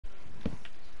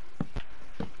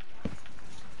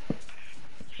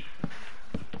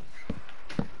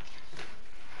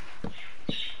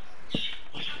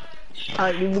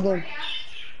Alright, leave the game.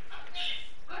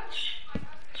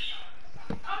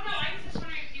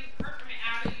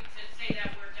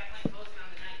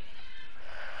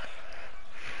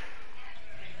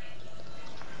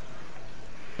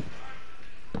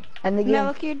 And the game. Now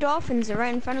look at your dolphins, they're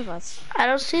right in front of us. I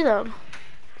don't see them.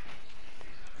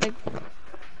 Like,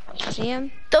 see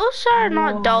them? Those are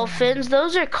not dolphins,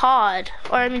 those are cod.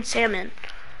 Or I mean salmon.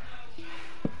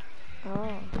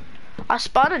 Oh. I'll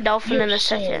spawn a dolphin in a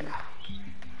second.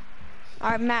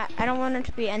 Alright, Matt, I don't want it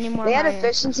to be any more They higher. added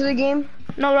fish into the game?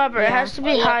 No, Robert, it Yeah. has to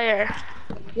be higher.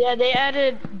 Yeah, they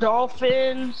added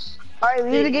dolphins. Alright,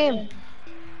 leave the game.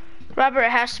 Robert,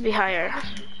 it has to be higher.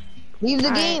 Leave the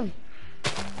game.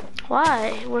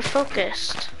 Why? We're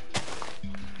focused.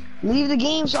 Leave the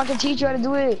game so I can teach you how to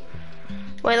do it.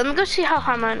 Wait, let me go see how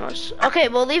high mine was. Okay,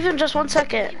 we'll leave in just 1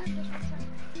 second.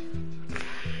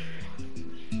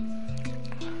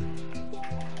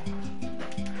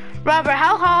 Robert,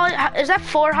 how high? Is that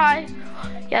 4 high?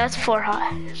 Yeah, that's 4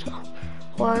 high. So,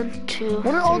 1, 2.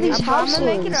 What are all these I'm houses?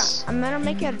 gonna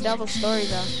make it a double story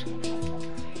though.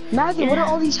 Matthew, what are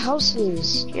all these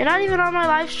houses? You're not even on my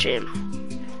live stream.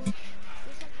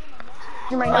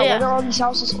 Right now, yeah. what are all these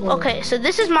houses for? Okay, so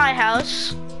this is my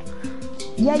house.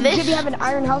 Yeah, you This- should be having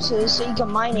iron houses so you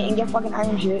can mine it and get fucking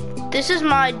iron shit. This is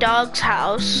my dog's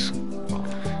house.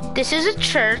 This is a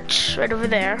church right over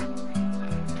there.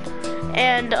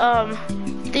 And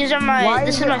these are my.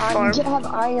 This is my farm. You can't have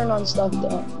iron on stuff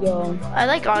though, yo. I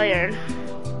like iron.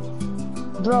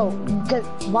 Bro,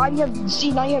 why do you have,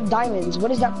 see now you have diamonds.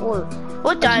 What is that for?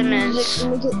 What diamonds?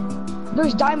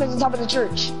 There's diamonds on top of the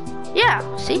church. Yeah.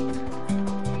 See.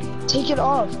 Take it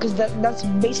off, cause that's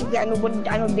basically I know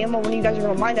damn well when you guys are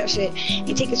gonna mine that shit.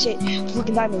 You take the shit,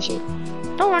 fucking diamond shit.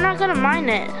 No, we're not gonna mine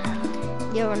it.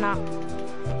 Yeah, we're not.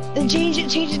 Then change it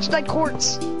to like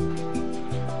quartz.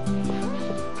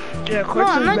 Yeah,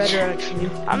 quartz is not better actually.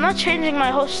 I'm not changing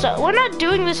my whole stuff. We're not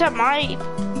doing this at my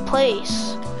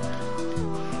place.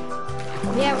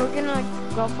 Yeah, we're gonna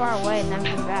like, go far away and then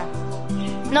come back.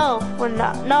 No, we're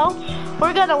not. No,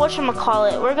 we're gonna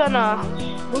whatchamacallit. We're gonna.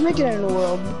 We're making it in the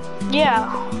world. Yeah.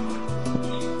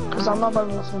 Cause I'm not about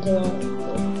to listen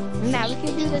to Nah, we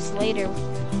can do this later.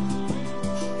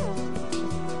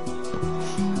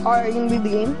 Alright, are you gonna leave the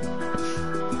game?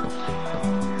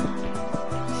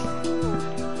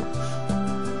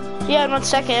 Yeah, in 1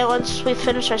 second, once we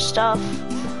finish our stuff.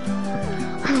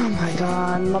 Oh my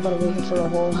god, I'm not about to wait for the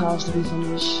whole house to be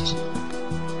finished.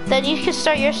 Then you can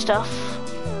start your stuff.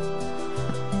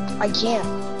 I can't.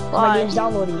 Why? My game's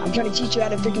downloading. I'm trying to teach you how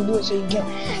to freaking do it so you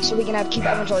can, so we can keep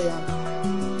inventory on.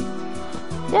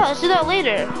 Yeah, let's do that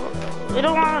later. We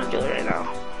don't want to do it right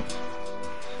now.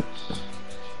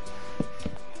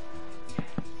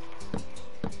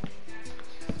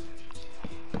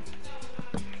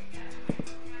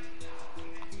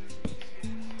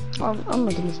 I'm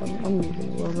making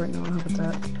the world right now. How about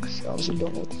that? Cause you obviously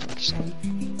don't know what the fuck you're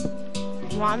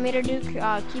saying. You want me to do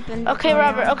keep in? Okay,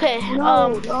 Robert. Okay.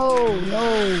 No.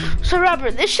 So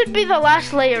Robert, this should be the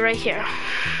last layer right here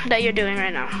that you're doing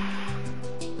right now.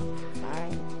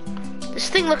 Alright. This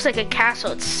thing looks like a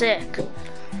castle. It's sick.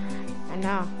 I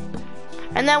know.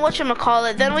 And then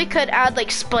whatchamacallit, then we could add like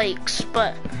spikes,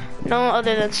 but no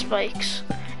other than spikes.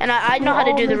 And I know how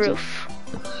to do the roof.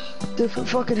 Different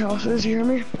fucking houses, you hear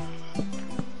me?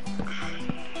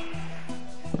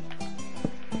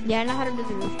 Yeah, I know how to do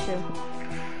the roof too.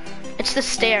 It's the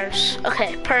stairs.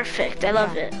 Okay, perfect. I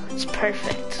love it. It's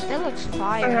perfect. That looks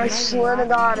fire. And I swear to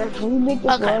God, if we make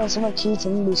this Okay. world and someone cheats,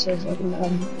 I'm gonna be so fucking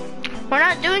mad. We're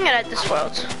not doing it at this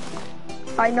world.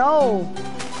 I know.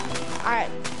 Alright.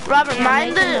 Robert, Yeah,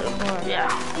 mind making the... the floor.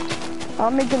 Yeah.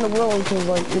 I'm making the world because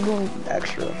like you're doing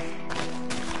extra.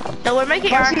 No, we're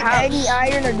making If our I see any house.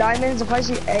 iron or diamonds, if I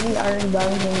see any iron or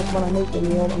diamonds when I make the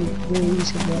world, I'm really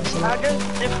suggest. I'll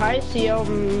just, if I see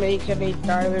them make any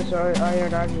diamonds or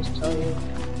iron, I'll just tell you.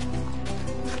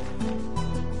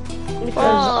 Because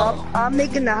Oh. I'm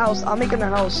making the house. I'm making the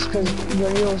house because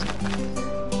Daniel's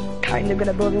kind of good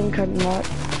at building, kind of not.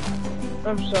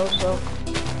 I'm so.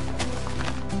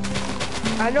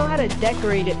 I know how to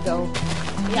decorate it though.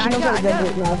 Yeah, He knows how to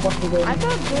decorate now. Fucking good. I got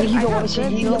Like, good, you I don't got wanna see-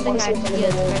 good you don't building wanna see it from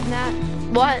ideas, the wall. right, Matt?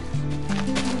 What?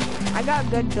 I got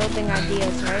good building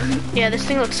ideas, right? Yeah, this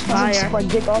thing looks That's fire. my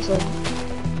dick also.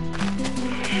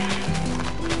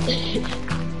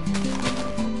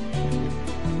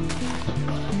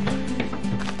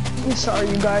 I'm sorry,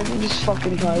 you guys. I'm just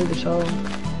fucking tired as hell.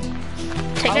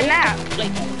 Take a nap.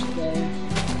 Like that today.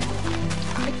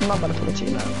 I'm not about to put it to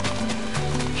you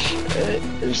now. Shit.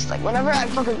 It's just like whenever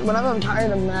I'm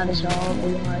tired, I'm mad as hell.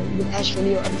 And I get asked for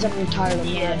Leo. Every time I'm tired,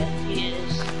 I'm mad. He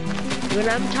is. When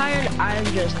I'm tired, I'm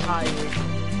just tired.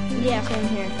 Yeah, same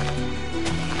here.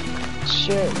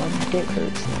 Shit, my dick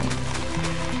hurts now.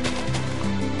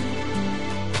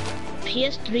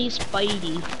 PS3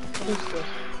 Spidey. What is this?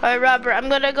 Alright, Robert, I'm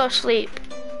gonna go sleep.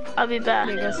 I'll be back.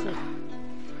 Okay, go sleep.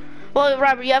 Well,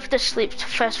 Robert, you have to sleep to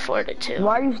fast forward it too.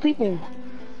 Why are you sleeping?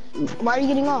 Why are you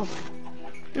getting off?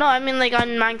 No, I mean like on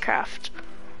Minecraft.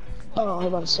 Oh, I was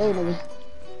about to say, nigga.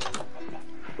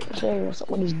 Say what's up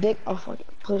with his dick? Oh, fucking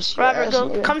push.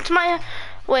 Robert, come to my.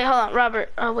 Wait, hold on, Robert.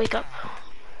 Wake up.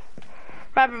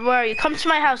 Robert, where are you? Come to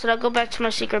my house and I'll go back to my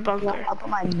secret bunker. No, I'll put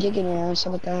my dick in your ass,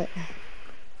 something like that.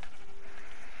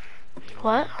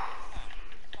 What?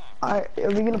 Alright, are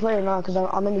we gonna play or not? Cause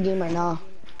I'm in the game right now.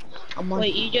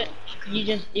 Wait,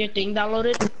 your thing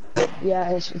downloaded? Yeah,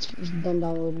 it's done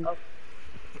downloading.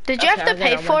 Did you have to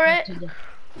pay for it?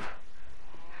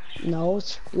 No,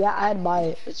 yeah, I had to buy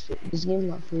it. This game's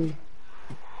not free.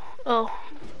 Oh,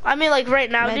 I mean like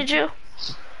right now, did you?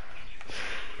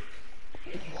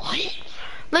 What?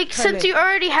 Like since you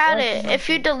already had it, if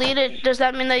you delete it, does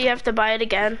that mean that you have to buy it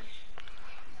again?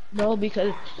 No,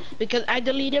 because I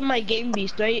deleted my game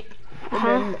beast, right? And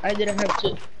then I didn't have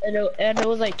to, and it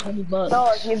was like $20.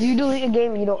 No, if you delete a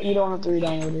game, you don't have to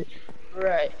re-download it.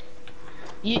 Right.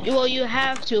 Well, you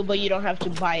have to, but you don't have to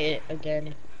buy it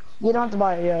again. You don't have to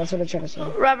buy it. Yeah, that's what I'm trying to say.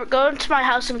 Robert, go into my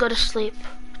house and go to sleep.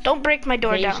 Don't break my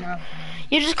door down.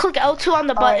 You just click L2 on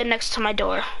the button next to my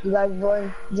door. You guys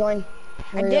join.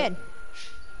 I did.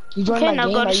 You joined Okay, my now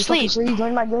game. go to Are you sleep. fucking sure you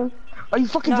joined my game? Are you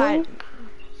fucking joining?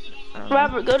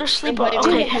 Robert, go to sleep. But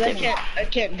Okay. I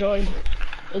can't join.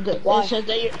 Why?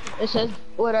 It says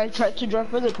when I tried to join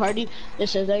for the party, it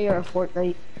says that you're a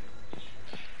Fortnite.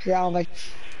 Yeah, I'm like,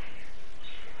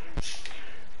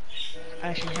 I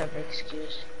actually have an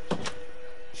excuse.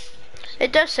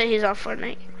 It does say he's on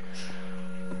Fortnite.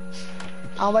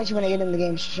 I'll invite you when I get in the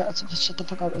game. Shut the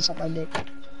fuck up and suck my dick.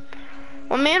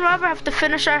 Well, me and Robert have to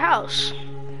finish our house.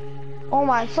 Oh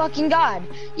my fucking god.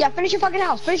 Yeah, finish your fucking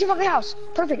house. Finish your fucking house.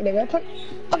 Perfect, nigga.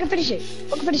 Fucking finish it.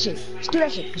 Fucking finish it. Just do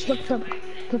that shit. Just perfect.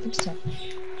 Perfect stuff.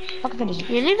 Fucking finish it.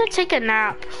 You need to take a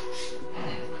nap.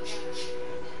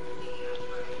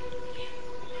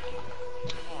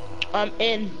 I'm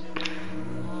in.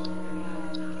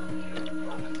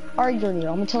 Alright, Journey,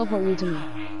 I'm gonna teleport you to me.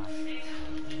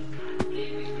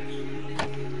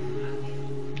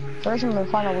 First, I'm gonna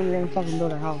find out where you're gonna fucking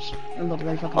build our house. I'm build a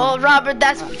very fucking Oh, Robert,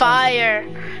 that's fire.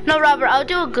 No, Robert, I'll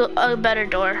do a better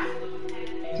door.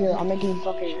 Here, I'm making you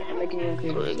okay.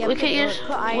 Yeah, We could use.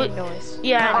 put iron doors.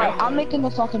 Yeah, I Alright, know. I'm making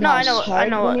the fucking No, I house. know. I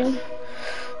know Journey?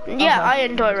 what. Yeah,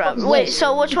 iron door, Robert. Wait,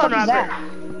 so which one, What the fuck is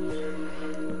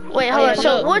Robert? that? Wait, hold on.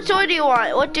 So, look. what door do you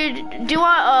want? What do you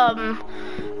want?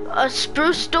 A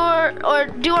spruce door, or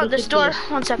do you want this door? this.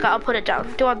 1 second, I'll put it down.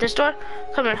 Do you want this door?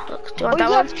 Come here. Look. Do you want Oh, that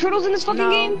you one? have turtles in this fucking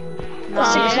game? No.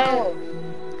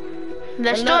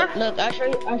 This door? Look,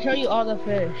 I'll show you all the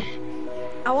fish.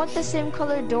 I want the same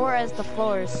color door as the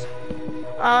floors.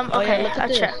 Okay, look at I'll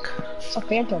this. check. It's a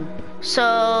phantom.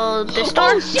 So, this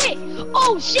door? Oh shit!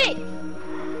 Oh shit!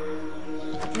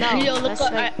 No, Yo, look, that's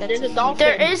like, there's a that's dolphin.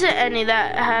 There isn't any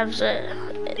that has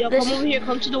it. Yo, This- come over here,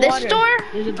 come to the this water. door?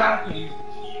 There's a dolphin.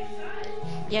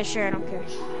 Yeah, sure, I don't care.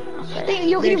 Hey,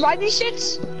 yo, can you ride these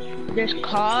shits? There's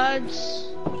cods.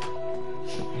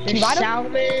 There's ride 'em?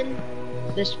 salmon.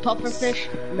 There's pufferfish.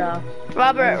 No.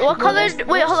 Robert, what color?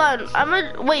 Wait, hold on.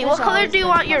 Wait, what There's color always do you been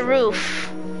want your pufferfish.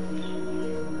 roof?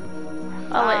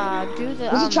 Oh wait, Do the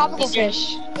There's a tropical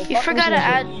fish. you forgot to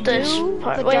add this do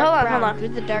part. the Wait, hold dark on, hold brown. on. Do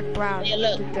the dark brown. Yeah,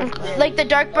 look. Do the dark brown. Like the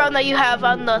dark brown that you have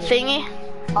on the thingy?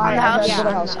 Alright, the house? I'm Yeah, building a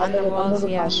on house. the- I'm on the building walls, a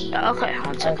yeah. house. Okay,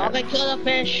 1 second. Okay, kill the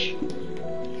fish.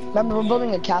 Remember, we're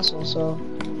building a castle, so.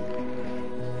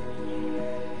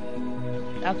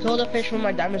 I'll kill the fish with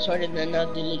my diamond sword and then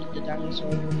I'll delete the diamond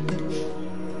sword.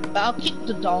 But I'll keep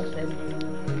the dolphin.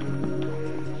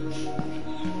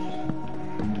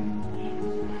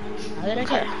 How did I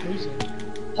get poison?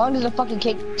 How long does a fucking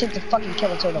cake take to fucking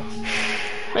kill a turtle?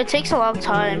 It takes a long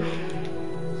time.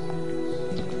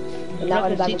 And now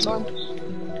Look, I diamond it's sword.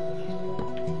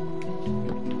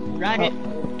 Ride it.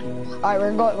 Alright,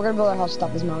 we're gonna build our house.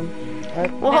 Stop this mountain.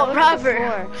 Alright. Whoa, Now, look at the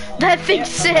Robert, floor. that thing's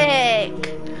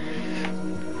sick.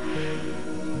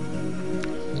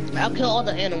 I'll kill all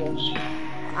the animals.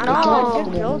 I'm No. not a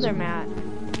good builder, Matt.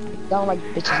 Don't like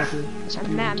bitches like you.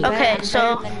 I'm Matt. Okay, I'm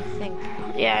so- better than you think.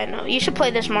 Yeah, I know. You should play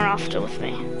this more often with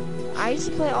me. I used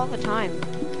to play all the time.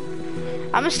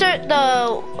 I'm gonna start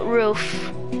the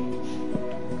roof.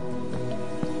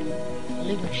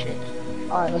 Leave my shit.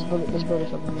 Alright, let's build it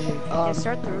fucking roof. Yeah,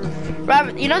 start the roof.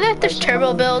 Robert, you know that there's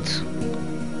turbo builds?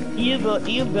 You build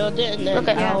it and then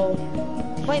Okay. I'll...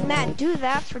 Wait, Matt, do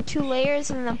that for 2 layers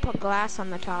and then put glass on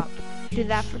the top. Do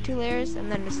that for 2 layers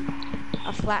and then just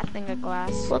a flat thing of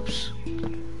glass. Whoops.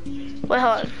 Wait,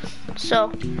 hold on. So,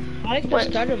 I like the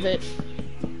start of it.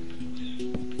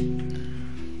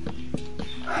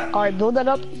 Alright, build that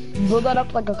up. Build that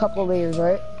up like a couple of layers,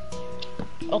 right?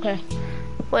 Okay.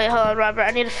 wait, hold on, Robert.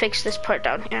 I need to fix this part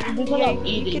down here. Yeah,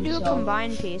 you can do a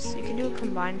combined piece. You can do a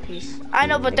combined piece. I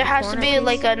know, but Like there a has to corner be piece?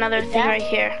 like another thing right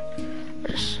here.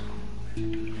 Just-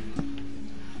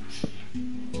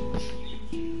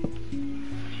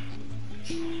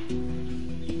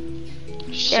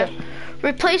 Yeah. Shit.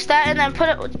 Replace that and then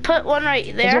put one right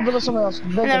Let's there. go build it somewhere else.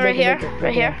 And then right here,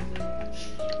 right here.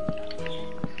 Let's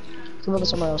go build it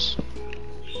somewhere else.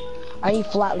 I need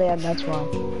flat land, that's why.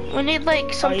 We need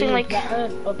like something like.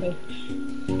 Okay.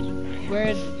 Where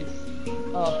is it?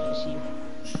 Oh, I see.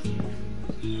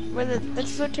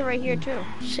 Let's switch it right here too.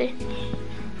 See,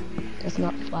 It's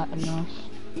not flat enough.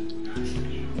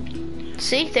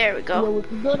 see, there we Well, go. we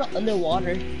can build it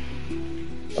underwater.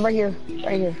 Right here,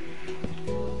 right here.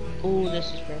 Oh,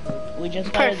 this is perfect. We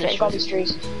just got Perfect. Check all these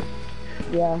trees.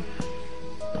 Yeah.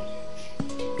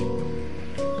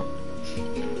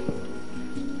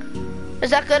 Is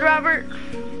that good, Robert?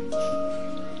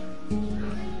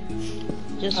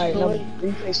 Just Alright, fill now it.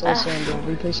 replace all sand, dude.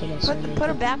 Replace all that sand. Put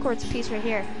a backwards piece right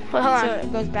here. Wait, hold So on.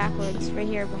 it goes backwards right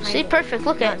here behind See, it. perfect.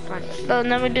 Look Not at. in front. Oh,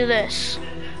 then we do this.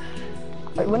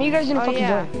 Wait, when are you guys gonna Oh fucking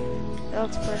yeah. join? That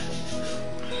looks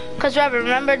perfect. Cause Robert,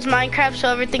 remember it's Minecraft,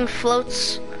 so everything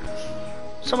floats.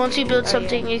 So once you build Oh,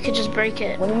 something, you can just break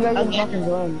it. When are you guys gonna fucking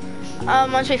join?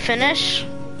 Once we finish,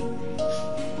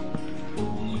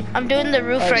 I'm doing the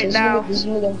roof Alright, right so now. this is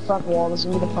gonna be the front wall. This is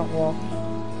gonna be the front wall.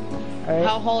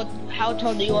 Alright. How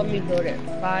tall do you want me to build it?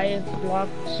 5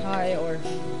 blocks high or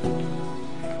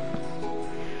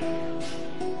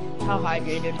how high,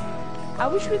 Jaden? I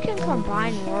wish we can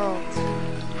combine worlds.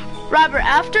 Robert,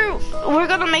 after we're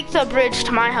gonna make the bridge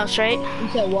to my house, right? You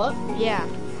said what? Yeah.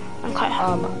 Okay.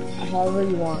 However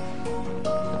you want.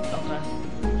 Okay.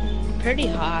 Pretty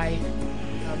high.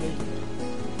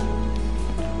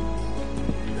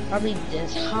 Probably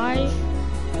this high.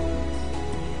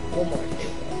 One more.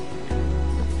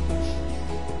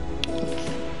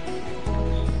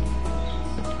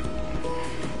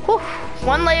 Whew.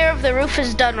 One layer of the roof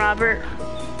is done, Robert.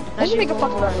 I should make a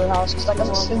fucking regular house, cause like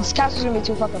this castle's gonna be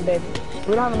too fucking big.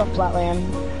 We don't have enough flat land.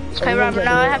 So Okay, we Robert, can't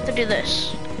now do I it. have to do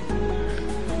this.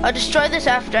 I'll destroy this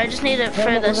after. I just need it for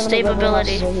We're the gonna make regular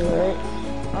houses stability. over here,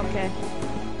 right? Okay.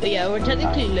 But yeah, we're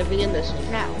technically living in this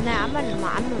one. Nah, I'm in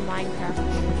Minecraft.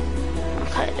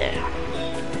 Okay, there.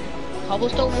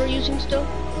 Cobblestone we're using still?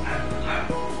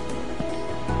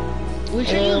 We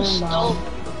should use stone.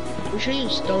 We should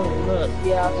use stone. Look,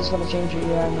 Yeah, I'm just gonna change it.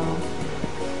 Yeah, I know.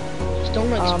 stone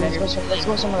looks better. Let's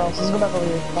go somewhere else. Let's go back over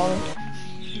here. Follow me.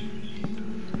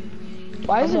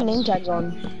 Why is the name tags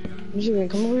on? You should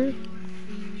come over here.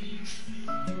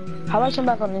 How do I turn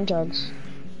back on name tags?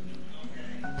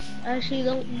 I actually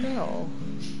don't know.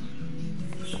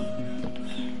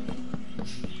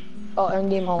 Oh, end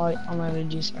game all my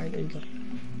energies. Alright, there you go.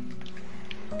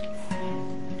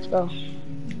 Let's go.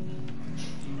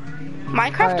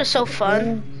 Minecraft Alright. is so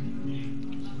fun.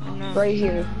 Right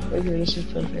here. Right here. This is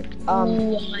perfect. Ooh, I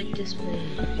like this place.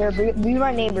 Here, be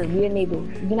my neighbor. Be a neighbor.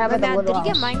 You can have But like a Matt, little did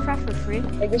you get house. Minecraft for free?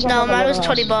 Make yourself No, like a mine was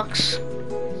little 20 house. bucks.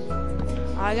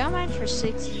 Oh, I got mine for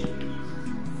 60.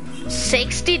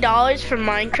 $60 for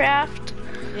Minecraft?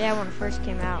 Yeah, when it first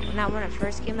came out. Not when it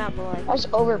first came out, but like That's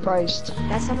overpriced.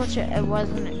 that's how much it was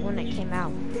when it came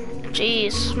out.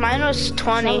 Jeez, mine was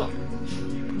 20. 'Cause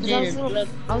I was a Jaden, little, look.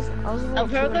 I was a little I'm kid when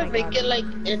probably I gonna make got it like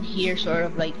in here, sort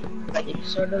of like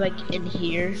in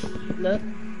here. Look.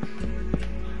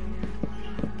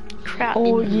 Crap.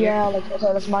 Oh In here. yeah, like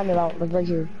okay, let's mine it out. Like right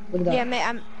here. Look at that.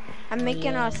 Yeah, I'm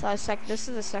making a sec. This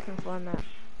is the second floor map.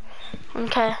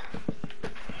 Okay.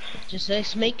 Just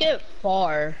let's make it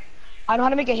far. I know how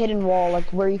to make a hidden wall, like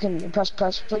where you can press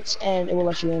clicks and it will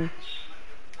let you in.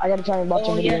 I gotta try and watch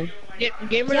a Oh video. yeah.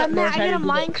 Gamer Yeah, that knows Matt, how I to got a do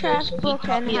that too, Minecraft so he book taught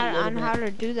on me a little on bit. how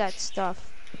to do that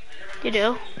stuff. You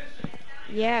do?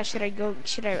 Yeah, should I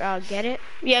get it?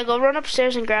 Yeah, go run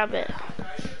upstairs and grab it.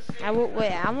 I will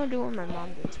wait. I'm gonna do what my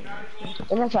mom did to me.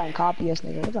 They're gonna try and copy us,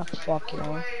 nigga. What the fuck, you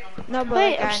know? No, but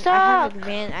Wait, like, I'm I stuck. have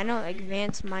I know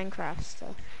advanced Minecraft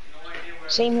stuff.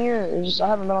 Same here. It's just, I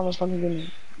haven't been on this fucking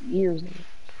game in years, nigga.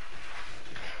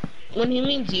 When he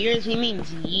means years, he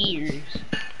means years.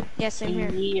 Yeah, same here.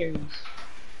 Years.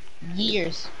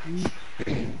 Years.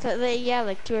 So yeah,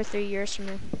 like 2 or 3 years from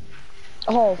now.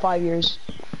 Oh, 5 years.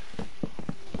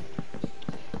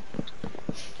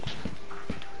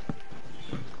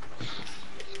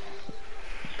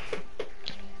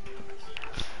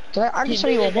 I can show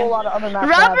you a whole lot of other maps.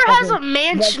 Robert has a fucking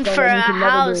mansion redstone for that a you can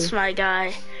never house, do. my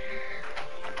guy.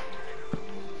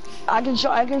 I can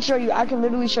show you. I can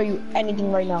literally show you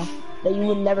anything right now that you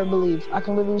would never believe. I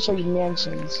can literally show you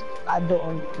mansions I built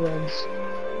on grids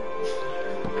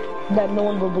that no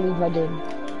one will believe I did.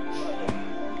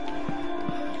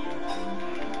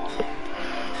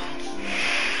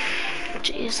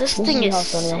 Jeez, this This thing is your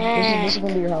is house, Daniel. This is sick.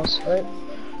 gonna be your house, right?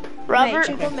 Robert, Robert,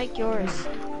 you go make yours.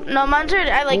 no, mine's already,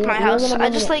 I like You're- my you're house. gonna I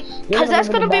live just in like, the- you're cause gonna that's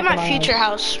live in gonna the be back my of my future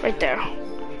house. house right there.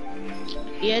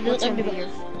 Yeah, What's that'll gonna be be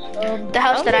yours? The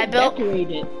house I'm that I gonna built.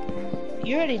 decorate it.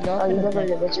 You already know. Oh, I'm you gonna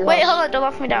decorated. That's your Wait, house. hold on, don't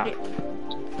lock me down.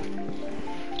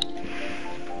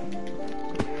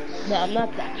 No, I'm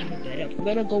not that kind of bed. I'm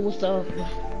gonna go with the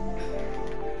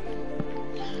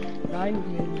 9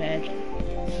 green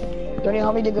bed. Daniel,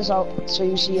 help me dig this out so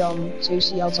you see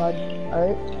outside. All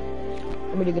right.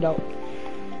 Let me dig it out.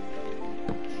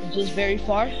 It's just very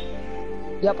far.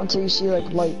 Yep, until you see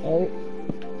like light. All right.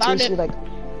 Until Found you it. see like.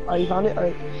 Oh, you found it. All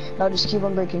right. Now just keep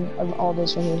on breaking all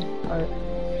this right here. All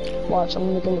right. Watch. I'm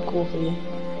gonna make it look cool for you.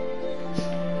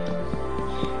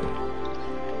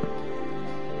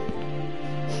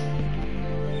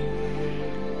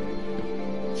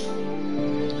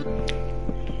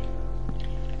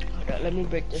 Hold on, let me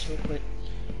break this real quick.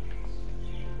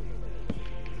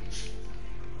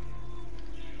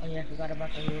 Oh yeah, I forgot about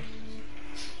the roof.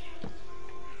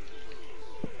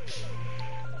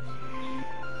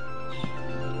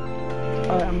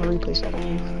 All right, I'm gonna replace that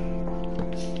one.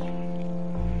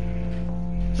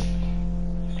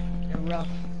 They're rough.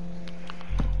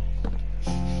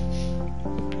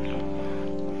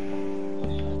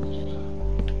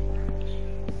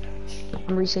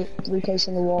 I'm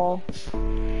replacing the wall.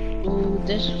 Ooh,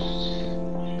 this.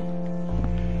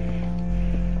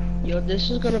 Yo, this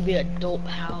is gonna be a dope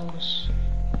house.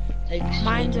 Like,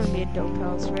 Mine's gonna be a dope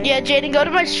house, right? Yeah, Jaden, go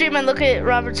to my stream and look at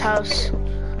Robert's house.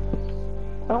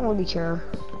 I don't really care.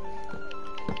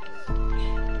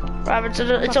 Robert,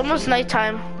 it's almost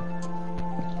nighttime.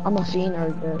 I'm a fiend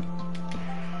or that.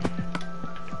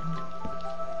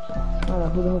 I don't know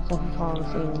who the hell fucking call I'm a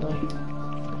fiend though.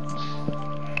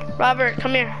 Robert,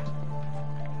 come here.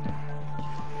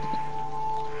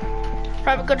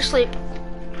 Robert, go to sleep.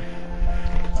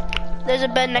 There's a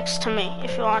bed next to me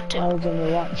if you want I to. was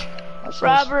gonna watch.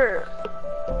 Robert,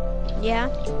 Yeah?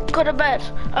 go to bed.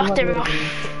 Oh, there we go.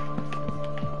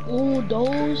 ooh,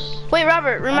 those. Wait,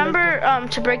 Robert, remember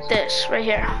to break this right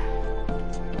here.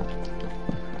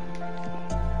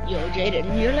 Yo,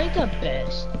 Jaden, you're like the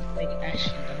best. Like,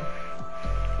 actually, though.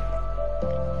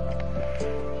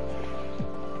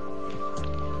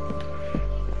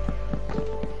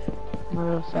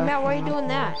 Matt, why are you doing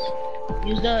that?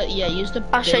 Use the.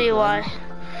 I'll show big you one. why.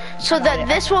 So that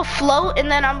this will float, and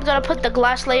then I'm gonna put the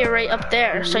glass layer right up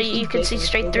there, so you can see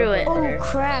straight through it. Oh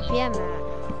crap, yeah,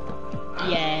 Matt.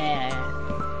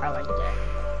 Yeah, I like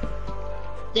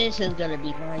that. This is gonna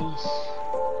be nice.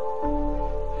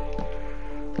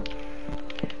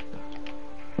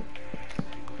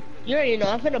 You already know.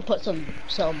 I'm gonna put some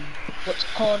what's it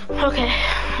called Okay.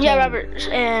 Yeah, Robert,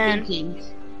 and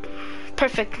paintings.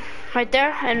 perfect. Right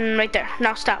there and right there.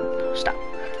 Now stop. Stop.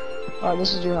 Alright,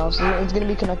 this is your house. It's gonna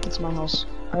be connected to my house.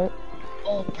 Alright?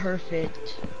 Oh,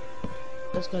 perfect.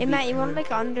 That's gonna Hey be Matt, you want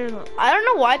perfect. like under? I don't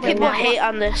know why Wait, people Matt, hate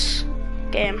on this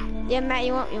game. Yeah, Matt,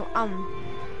 you want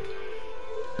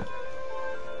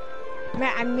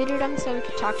Matt, I muted them so we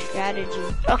could talk strategy.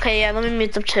 Okay, yeah, let me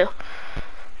mute them too.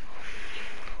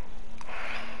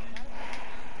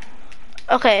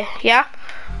 Okay, yeah?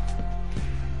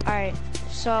 Alright,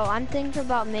 so I'm thinking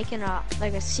about making a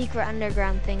secret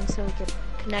underground thing so we could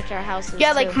connect our houses.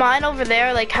 Yeah, like too. mine over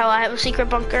there, like how I have a secret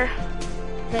bunker.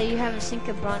 That you have a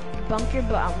secret bunker,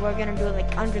 but we're gonna do it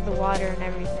like under the water and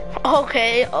everything.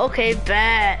 Okay, okay,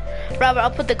 bet. Robert,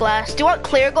 I'll put the glass. Do you want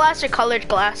clear glass or colored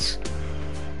glass?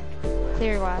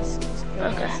 Clear glass.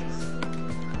 Okay.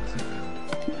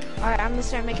 Alright, I'm gonna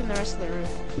start making the rest of the roof.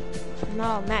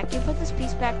 No, Matt, can you put this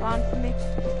piece back on for me?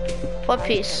 What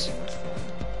piece?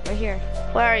 Right here,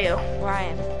 Where are you? where I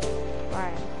am. Where I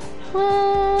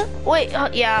am. Wait,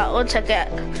 yeah, one second.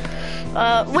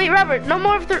 Wait, Robert, no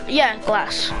more of the, yeah,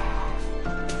 glass.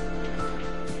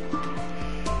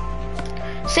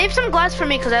 Save some glass for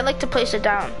me, because I like to place it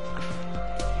down.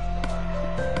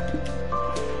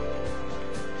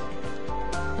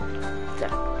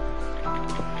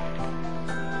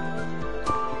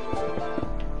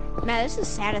 Matt, this is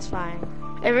satisfying.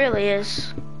 It really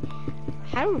is.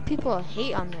 How do people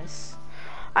hate on this?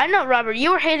 I know, Robert,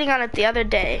 you were hating on it the other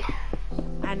day.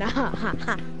 I know.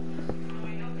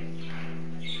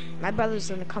 My brother's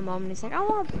gonna come home and he's like, I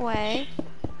wanna play.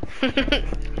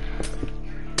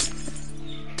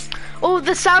 Oh,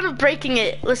 the sound of breaking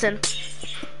it. Listen.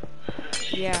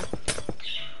 Yeah.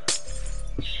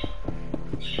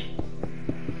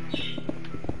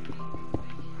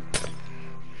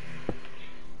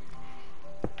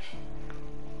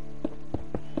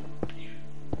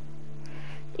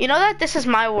 You know that this is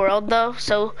my world though,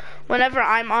 so whenever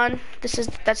I'm on,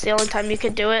 that's the only time you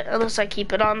can do it, unless I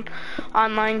keep it on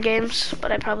online games,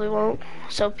 but I probably won't,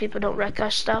 so people don't wreck our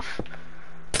stuff.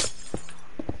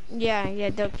 Yeah,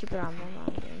 don't keep it on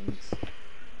online games.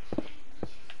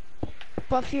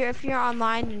 But if you're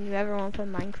online and you ever want to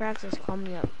play Minecraft, just call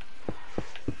me up.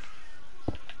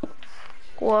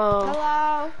 Whoa.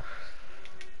 Hello.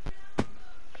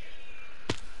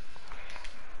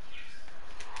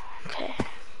 Okay.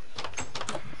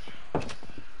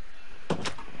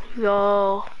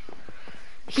 Yo.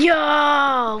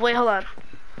 Wait, hold on.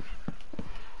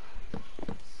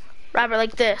 Robert,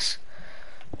 like this.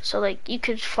 So like you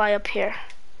could fly up here.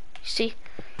 You see?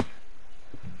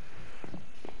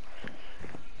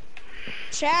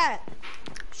 Chat.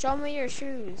 Show me your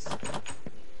shoes.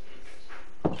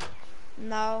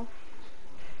 No.